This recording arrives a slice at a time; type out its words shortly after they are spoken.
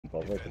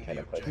over to try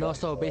to push. No,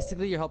 so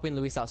basically you're helping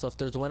Luis out. So if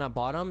there's one at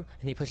bottom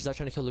and he pushes out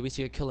trying to kill Luis,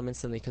 you could kill him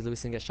instantly because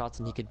Luis can get shots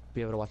and he could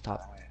be able to watch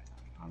top.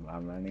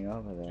 I'm running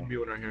over there. Be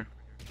one right here.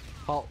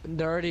 Oh,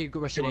 they're already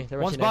rushing A.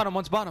 One's bottom,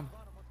 one's bottom.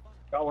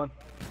 Got one.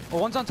 Oh,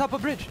 one's on top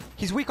of bridge.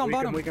 He's weak on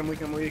bottom. Weak. I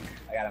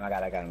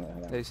got him.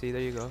 There, see,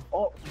 there you go.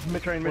 Oh,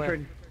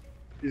 mid-train.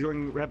 He's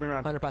going wrapping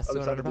around. Underpass, Other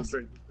doing side of the underpass.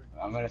 train.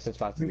 I'm gonna switch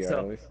spots with you,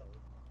 So. Luis.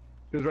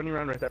 He was running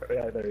around right there.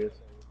 Yeah, there he is.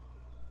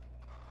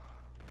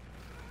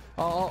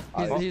 Oh,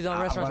 he's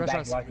on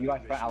restaurants. You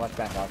watch front, I'll watch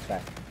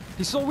back.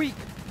 He's so weak.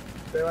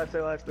 Stay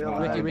alive.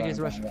 Ricky's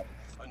rushing.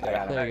 I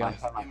got him. There you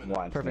go.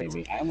 Once, Perfect.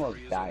 maybe. I almost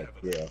died,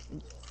 yeah.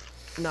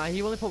 Nah,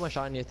 he only put one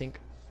shot in you, I think.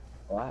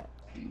 What?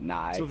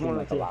 Nah, I So seem one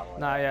like or a two. lot more.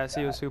 Nah, yeah,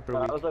 see, he was super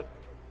I weak. was like,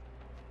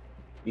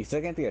 You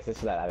still can't get assist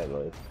for that either,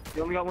 Luis.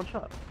 he only got one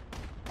shot.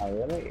 Oh,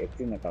 really? It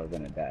seemed like I was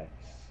gonna die.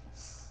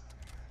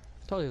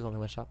 Told you it was only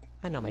one shot.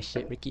 I know my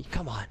shit, Ricky.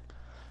 Come on.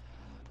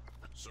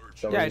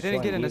 So Yeah, I we're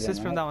didn't get an even, assist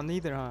from right? that one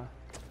either, huh?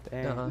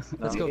 Damn.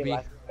 Let's go B.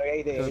 Yeah,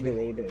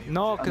 you did.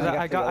 No, cause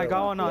I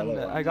got one on.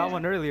 I got Yeah.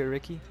 one earlier,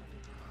 Ricky.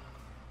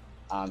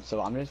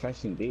 So I'm just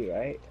rushing B,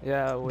 right?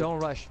 Yeah. Don't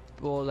rush.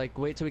 Well, like,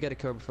 wait till we get a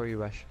kill before you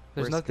rush.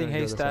 There's We're nothing gonna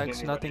do this one.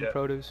 haystacks, nothing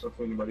produce. Don't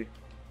fool anybody.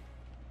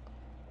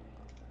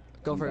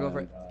 Go for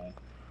it.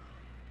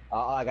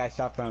 Oh, I got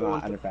shot from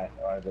underpass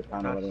or the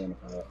tunnel.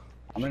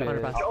 I'm gonna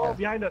Underpass. Oh,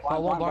 behind us. Oh,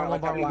 one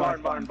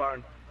barn.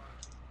 Barn.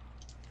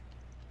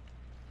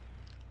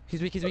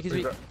 He's weak.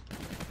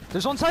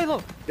 There's one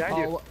silo. Behind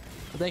you. Oh,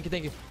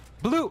 thank you.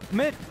 Blue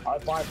mid. Fire.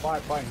 He's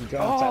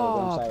going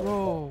Oh, outside.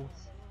 bro.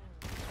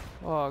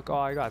 Oh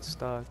god, I got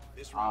stuck.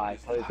 I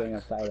thought he was going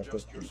outside.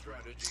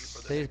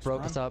 They just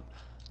broke us up.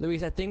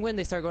 Luis, I think when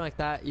they start going like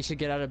that, you should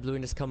get out of blue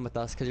and just come with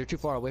us, cause you're too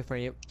far away from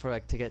you for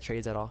like to get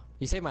trades at all.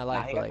 You saved my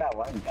life, He but got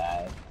like, that one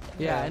guy.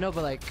 yeah, I know,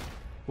 but like,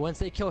 once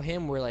they kill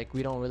him, we're like,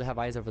 we don't really have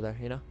eyes over there,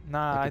 you know?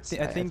 Nah, Like, I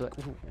it's- think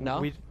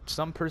no?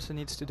 some person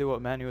needs to do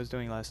what Manu was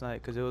doing last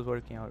night, cause it was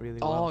working out really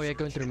well. Oh, yeah,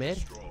 going through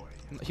mid.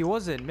 He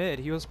wasn't mid.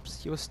 He was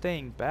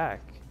staying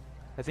back.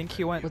 I think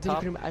he went What did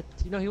he top.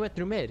 no, he went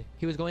through mid.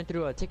 He was going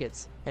through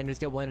tickets and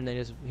just get one, and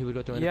then he would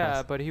go through.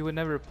 Yeah, underpass. but he would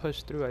never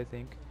push through, I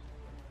think.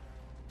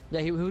 Yeah,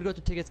 he would go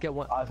through tickets, get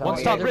one. One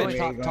stop they're bridge.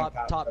 going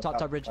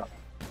top bridge.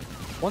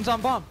 One's on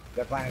bomb.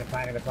 They're planning.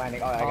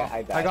 Oh,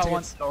 I got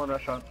one. Stolen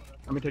restaurant.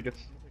 How many tickets?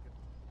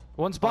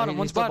 One's bottom.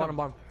 One's still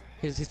bottom.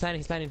 He's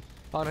planning.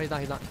 Oh no, he's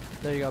not.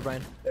 There you go,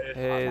 Brian. Hey,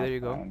 there you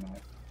go.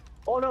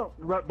 Oh no,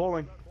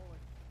 bowling.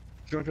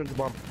 He's going towards the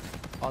bomb.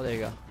 Oh, there you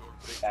go.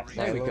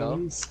 There we go.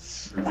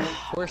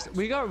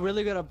 We got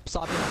really good at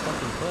stopping the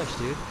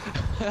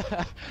fucking push,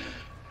 dude.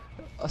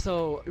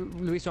 So,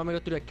 Luis, I'm gonna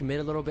go through like mid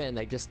a little bit and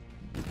like just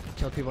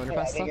kill people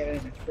underpass stuff.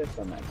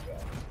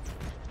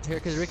 Here,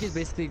 cause Ricky's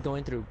basically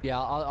going through. Yeah,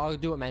 I'll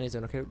do what Manny's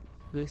doing, okay,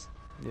 Luis?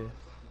 Yeah.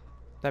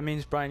 That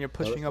means Brian, you're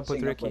pushing up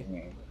with Ricky.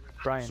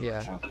 Brian.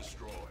 Yeah.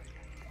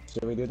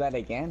 Should we do that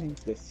again?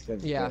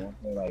 Yeah.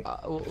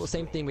 Well,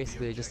 same thing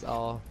basically. Just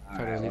I'll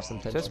try to leave some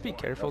tension. Just be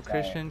careful,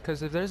 Christian,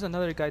 because if there's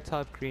another guy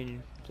top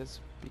green,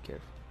 just be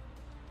careful.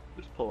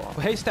 Just pull off.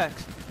 Oh,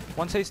 haystacks.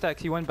 One's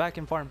haystacks. He went back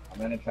in farm.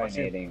 I'm gonna try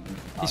nading.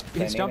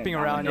 He's jumping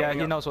around. Yeah,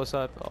 he knows what's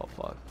up. Oh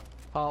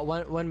fuck.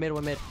 One mid.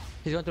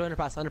 He's going through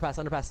underpass. There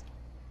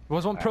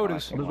was one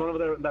produce. There's one over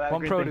there. That One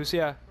green produce,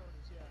 yeah.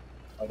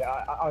 He's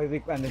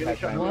Getting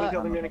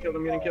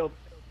killed.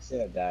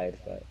 Should have died,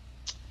 but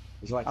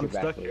just watch I'm your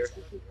back. stuck here.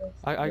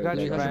 I got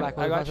you, Brian. I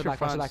got your back,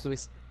 front.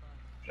 Luis.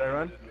 Should I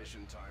run?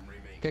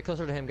 Get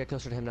closer to him.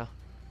 Now.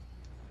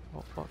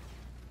 Oh fuck.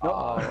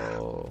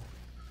 Oh.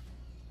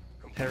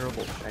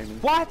 Terrible timing.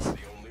 What?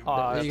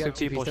 Oh, You two got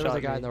two people pieces. There was shot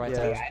a guy me. on the right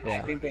Yeah. side.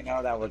 I think they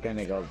know that we're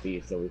gonna go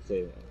B, so we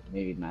should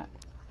maybe not.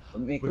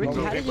 Ricky,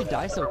 how did you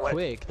die so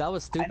quick? That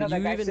was I know stupid. that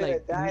You guy even should like,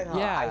 have died, huh?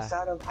 yeah.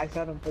 I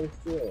shot him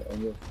first too,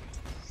 and you.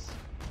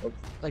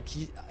 Like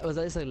was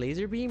that just a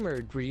laser beam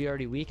or were you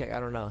already weak? I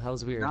don't know. That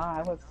was weird. Nah,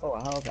 I was full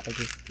health.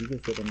 You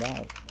just didn't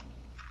die.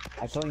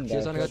 I told you You guys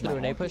guys. wanna go through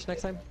an A push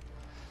next time?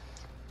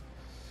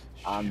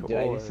 Did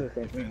I just say the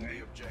same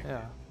thing?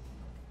 Yeah.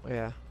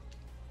 Yeah.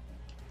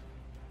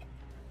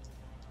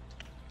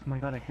 Oh my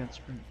god, I can't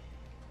sprint.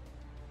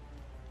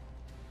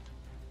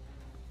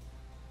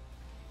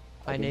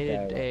 I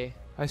needed A.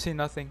 I see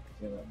nothing.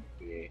 Are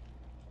you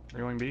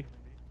going B?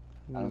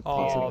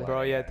 Oh,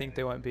 bro, yeah, I think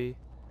they went B.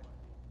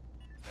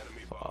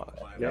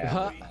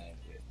 Yep.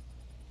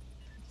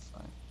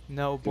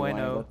 No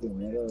bueno.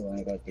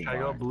 Should I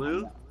go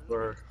blue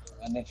or?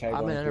 I'm in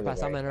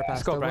underpass.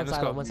 Let's go, Brian. Let's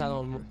go. One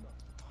silo.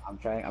 I'm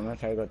gonna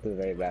try to go through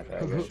the very back.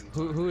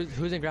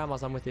 Who's in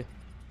grandma's? I'm with you.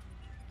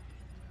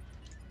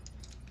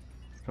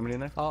 Coming in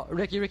there? Oh,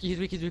 Ricky, he's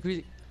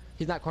weak.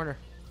 He's not corner.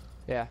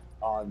 Yeah.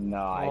 Oh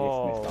no, I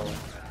just missed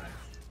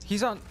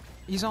that one.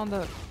 He's on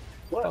the.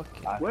 What?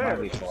 Fuck. Where?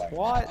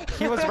 What?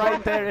 He was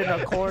right there in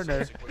a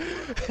corner.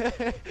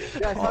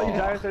 Yeah, I saw you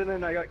die there, and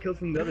then I got killed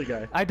from the other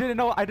guy. I didn't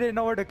know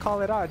where to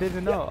call it out. I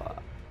didn't know.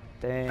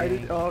 Dang. I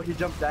did. Oh, he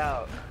jumped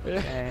out.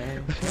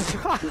 Dang.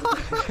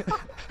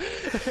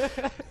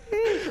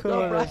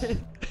 No,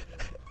 Brian.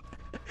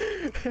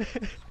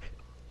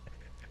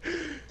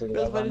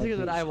 That's funny because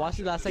when I watched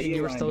it last night,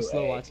 you were so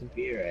slow watching.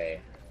 B or A?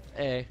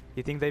 A.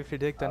 You think they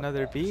predict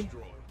another B?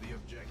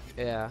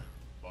 Yeah.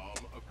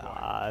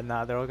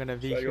 Nah, they're all gonna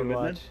B. Should I go mid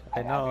Watch.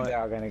 then? I know. think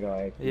they're all gonna go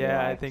A.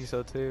 Yeah, I think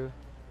so too.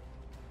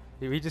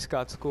 We just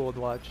got schooled.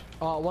 Watch.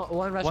 Oh,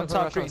 one restaurant.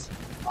 One top green.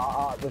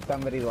 There's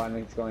somebody one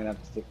who's going up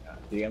to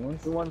the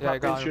ambulance. The one Yeah, I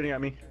top got green him. shooting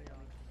at me.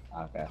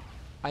 Okay.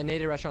 I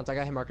naded restaurants. I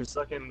got hit markers.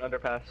 Stuck in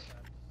underpass.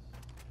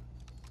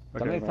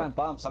 Somebody Okay, plant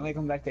bomb. Somebody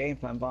come back to A and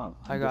plant bomb.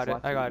 I got it,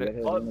 I got it.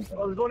 oh,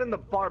 there's one in the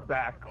bar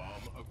back.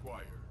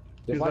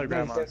 There's He's one like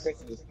grandma's.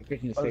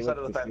 Christian, Other stay side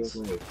with of the fence.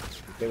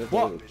 Stay with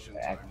What?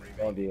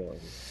 all deal.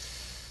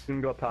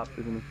 Didn't go up top,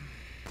 isn't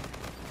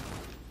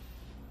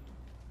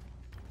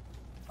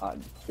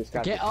This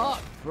guy. Get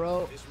up,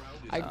 bro.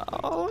 Remember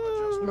how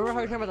you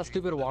were talking about that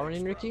stupid wall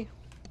running, Ricky?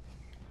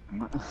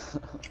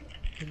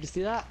 Did you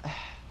see that?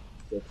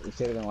 You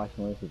should have been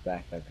watching Lewis's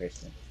back, though,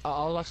 Christian. I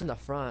was watching the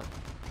front.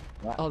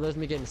 What? Oh, there's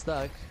me getting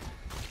stuck.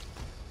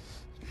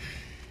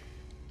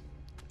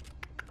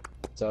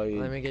 So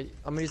you. I'm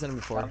gonna use that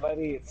before.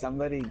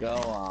 Somebody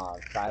go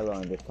silo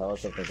and just tell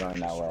us if they're going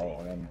that way,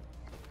 and then.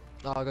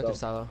 Oh, I'll go through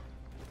silo.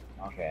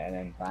 Okay, and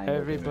then find.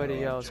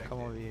 Everybody else, come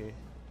over here.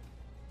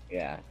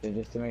 Yeah,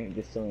 just so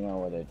we know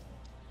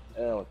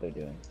what they're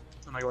doing.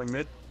 Am I going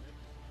mid?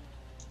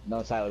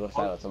 No, silo, go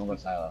silo. Someone go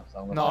silo.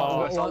 Someone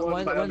go No. silo.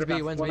 One's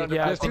B, one's B.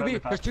 Yeah, There's two B,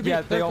 there's two B.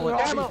 Yeah, they all went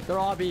B. They're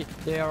all B.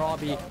 They are all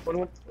B.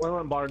 One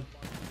went barn.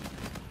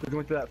 We're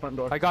going through that front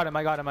door. I got him.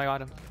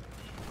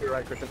 You're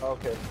right, Christian.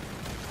 Okay.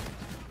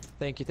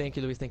 Thank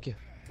you, Luis, thank you.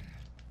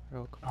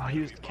 Oh, he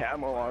used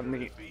camo on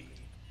me.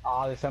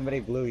 Oh, there's somebody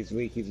blue. He's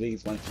weak.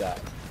 He's one shot.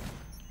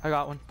 I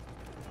got one.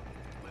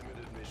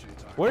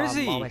 Where is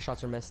he? All my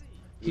shots are missed.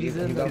 He's He's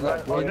in the.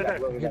 over- Oh, he's he's back,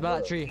 there. he's He's by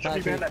back. that tree. Should By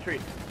be that behind tree.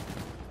 that tree.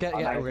 Get,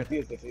 Nice, we're good.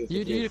 defuse,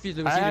 You defuse. defuse,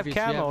 Luis. I You have defuse.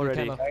 camo You already.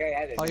 camo. Okay, I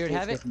had it. Oh, you already Defuse,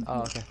 have it? defuse.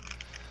 Oh, okay.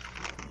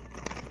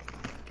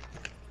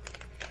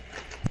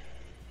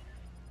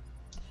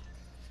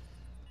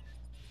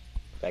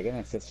 Did I get an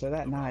assist for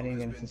that? No, I didn't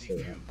get an assist for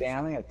that. Damn, I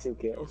only have 2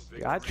 kills.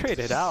 I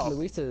traded out.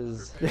 Luis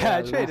is. Yeah, I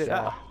Luis, traded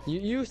out.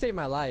 You saved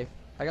my life.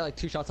 I got like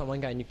 2 shots on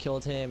one guy and you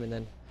killed him and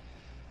then.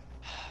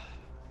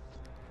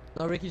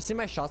 No, Ricky, you see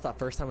my shots that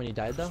first time when you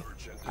died though?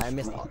 I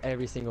missed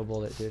every single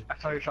bullet, dude. I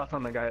saw your shots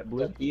on the guy at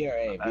blue. B or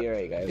A,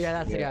 guys. Yeah,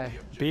 that's the B or A. guy.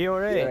 B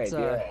or A? It's,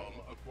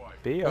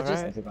 B, Let's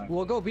alright. just,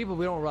 we'll go B, but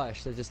we don't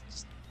rush. So just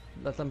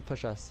let them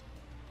push us.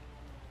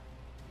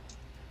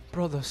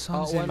 Bro, the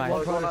sun's in one- my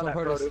one- Going on that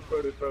produce.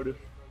 produce.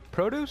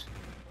 produce?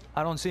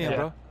 I don't see him, Yeah.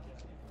 bro.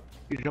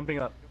 He's jumping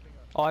up.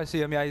 Oh, I see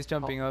him. Yeah, he's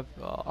jumping up.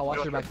 I'll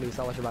watch your back, Luis.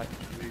 I'll watch your back.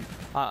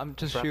 I'm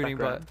just Back, shooting,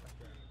 back, but.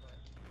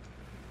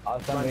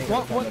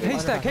 One-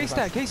 Haystack.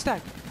 Underpass.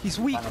 Haystack. He's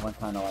weak.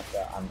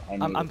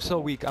 I'm so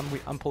weak.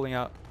 I'm pulling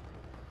out.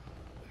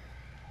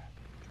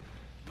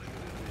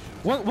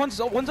 One's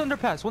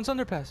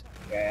underpass.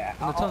 Yeah.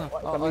 On the tunnel.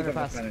 Oh,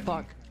 underpass.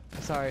 Fuck.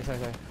 Sorry.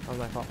 That was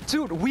my fault.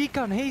 Dude, weak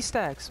on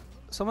haystacks.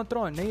 Someone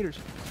throwing naders.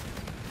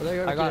 Oh, there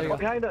you go. I got there it. you go.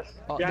 Behind us.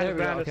 Oh, Behind there us,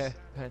 we go. behind us.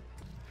 Okay. Okay.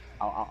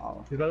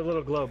 Oh. He's got a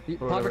little globe. or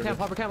Popper whatever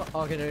it cam.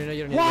 Oh, okay, no,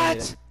 you don't need it.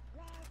 What?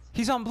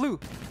 He's on blue.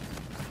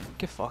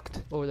 Get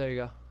fucked. Oh, there you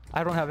go.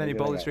 I don't have any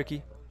Maybe I bullets, got-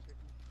 Ricky.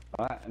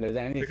 What? There's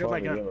an Pick up my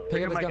ND4 gun. right here.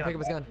 Pick up his my gun. gun. Pick up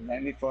his gun. There's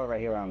an ND4 right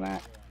here where I'm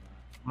at. is.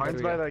 Mine's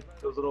we by go.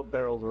 like those little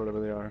barrels or whatever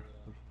they are.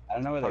 I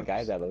don't know where the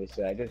guy's at, but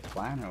should I just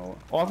plan or what?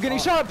 Oh, I'm getting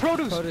shot.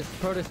 Produce.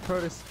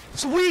 Produce.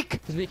 It's weak.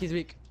 He's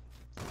weak.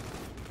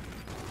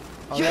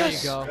 Oh,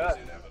 Yes! there you go.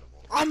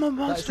 I'm a See,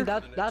 monster.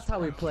 that's how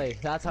we play.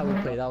 That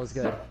was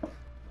good.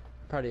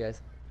 Proud of you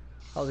guys.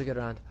 That was a good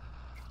round.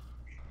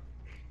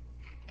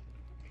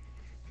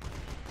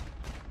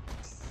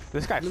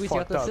 This guy Luis, you got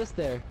fucked the up. assist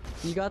there.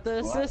 You got the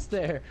assist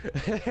there.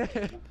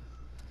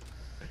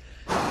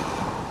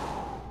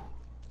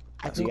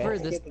 I Do you think for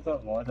guys this. get to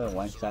go more than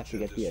one shot to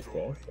get the assist?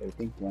 I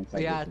think one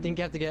shot. Yeah, I think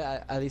you have to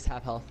get at least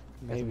half health.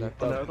 Maybe. On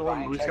the other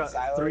one, Luis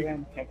got 3.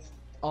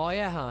 Oh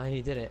yeah, huh?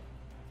 He did it.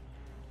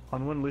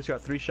 On one, Luis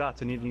got 3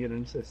 shots and he didn't get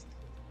an assist.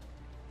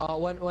 Oh,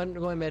 one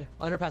going mid.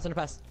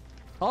 Underpass.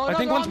 Oh, I no,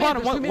 think no, one's mid.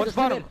 bottom, There's two one- mid, one's there's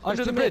two bottom. mid. Under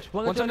There's the two bridge. mid.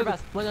 One One's under the- underpass.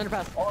 One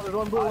underpass. Oh, there's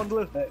one blue, one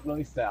blue. Let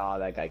me say, oh,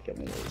 that guy killed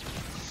me.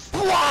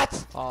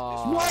 What?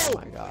 Oh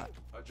my god.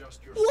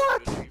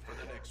 What?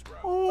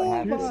 Oh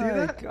happened? You see my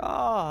that?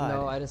 god.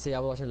 No, I didn't see. I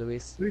was watching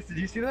Luis. Luis, did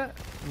you see that?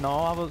 No,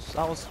 I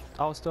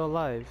was still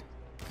alive.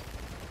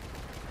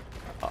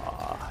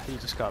 He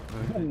just got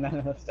moved. None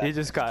of us He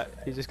just got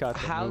the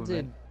How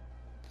movement.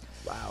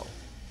 did? Wow.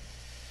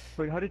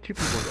 Wait, how did 2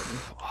 people get me?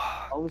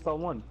 I only saw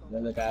 1.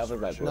 Then the guy over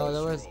by blue. No,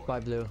 that was by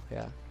blue.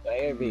 Yeah.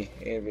 A or B,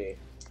 A or B.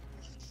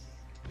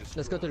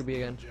 Let's go through B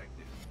again.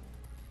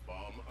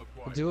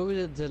 Do what we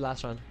did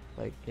last round.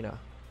 Like, you know.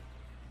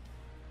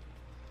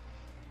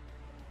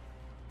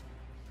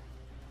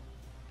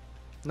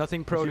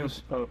 Nothing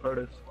produce. Oh,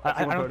 produce.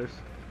 I I, don't- produce.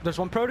 There's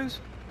one produce.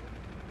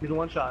 He's a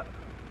 1 shot.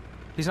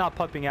 He's not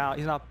pupping out.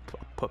 He's not Yeah,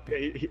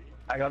 pupping.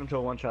 I got him to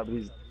a 1 shot, but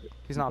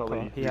he's not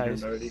probably pupping. Yeah,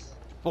 redoomed already.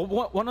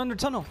 Well, one under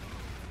tunnel.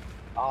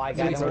 Oh, I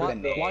got Luis,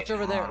 him. watch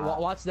over there.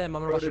 Watch them.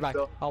 I'm gonna watch your back.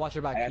 I'll watch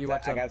your back. You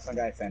watch I them. got some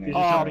guys center. He's Oh,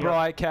 coming bro, up.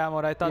 I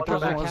camoed. I thought You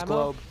there camo? was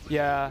globe.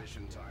 Yeah.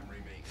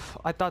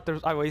 I thought there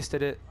was. I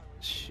wasted it.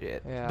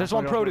 Shit. Yeah. There's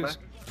one produce.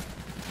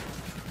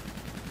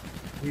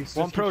 He's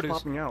One just produce.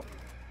 popping out.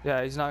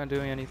 Yeah, he's not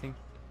doing anything.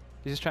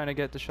 He's just trying to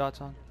get the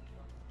shots on.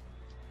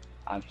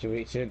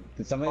 Did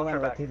somebody I'll want to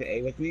come back. rotate the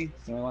A with me?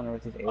 Somebody want to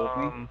rotate the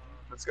A with me?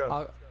 Let's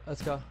go.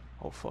 Let's go.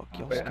 Oh fuck,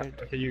 yo, Wait, scared.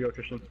 okay, you go,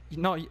 Christian.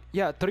 No,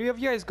 yeah, 3 of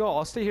you guys go.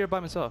 I'll stay here by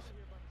myself.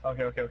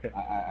 Okay.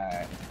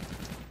 Alright.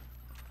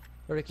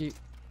 Ricky.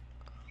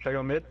 Should I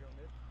go mid?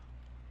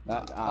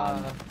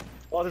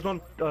 Oh, there's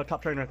one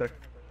top train right there.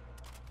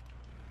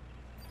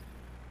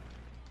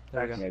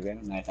 There we go. Yeah,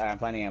 good. Nice. Alright, I'm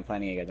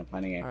planning it, guys. I'm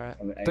planning it.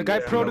 Alright. The guy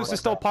Yeah, produce no, is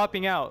still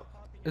popping out.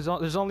 There's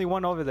only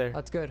one over there.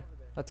 That's good.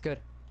 That's good.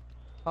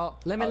 Oh,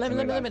 lemon.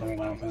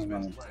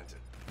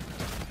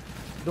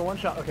 The one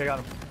shot. Okay, got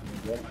him.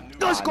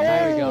 Let's go!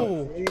 There we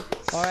go.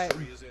 Alright,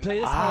 play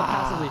this hella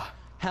passively.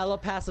 Hella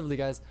passively,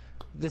 guys.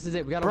 This is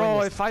it. We gotta Bro,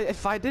 win this.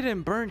 if I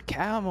didn't burn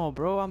camo,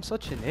 bro, I'm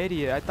such an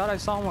idiot. I thought I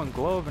saw one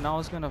globe and I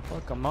was gonna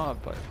fuck him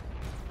up, but.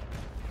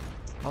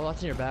 I'm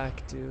watching your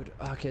back, dude.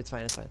 Okay, it's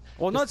fine. It's fine.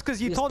 Well, no, Just- it's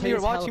because you just told me play you were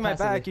this hella watching my back.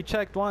 passively. You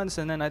checked once,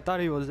 and then I thought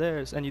he was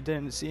there, and you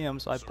didn't see him,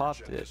 so I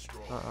popped it.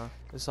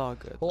 It's all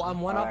good. Well, I'm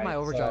one off my Alright,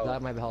 overdrive. so-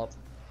 That might help.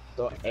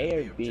 So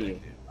A or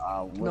B?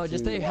 No,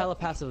 just stay hella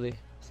passively.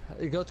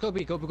 Let's go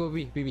B. Go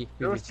B.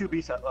 There was 2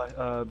 B set.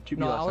 2 B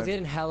No, last I was time.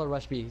 getting hella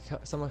rush B.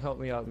 Someone help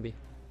me out in B.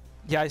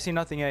 Yeah, I see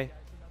nothing, A.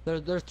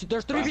 There's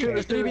 3 B. Two,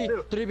 There's 3 B.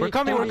 two. 3 B. We're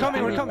coming, we're 3B,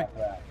 coming, we're 3B. coming.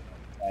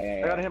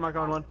 I got a hit mark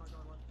on one.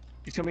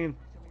 He's coming in.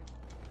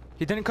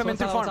 He didn't come in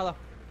through Sala, farm. Sala.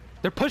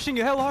 They're pushing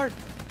you hella hard.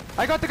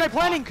 I got the guy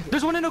planning.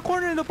 There's one in the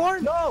corner in the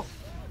barn. No!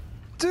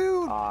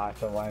 Dude. So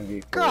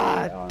 1v4.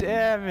 God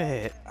damn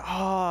it.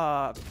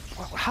 How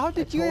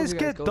did you told guys you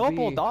guys get go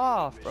doubled B.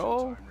 off,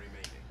 bro?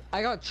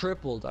 I got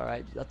tripled,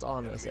 alright? That's all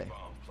I'm gonna say.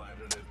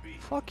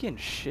 Fucking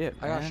shit,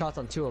 I man. got shots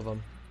on 2 of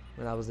them.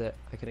 And that was it.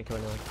 I couldn't kill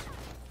anyone.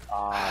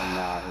 Oh,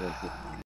 no.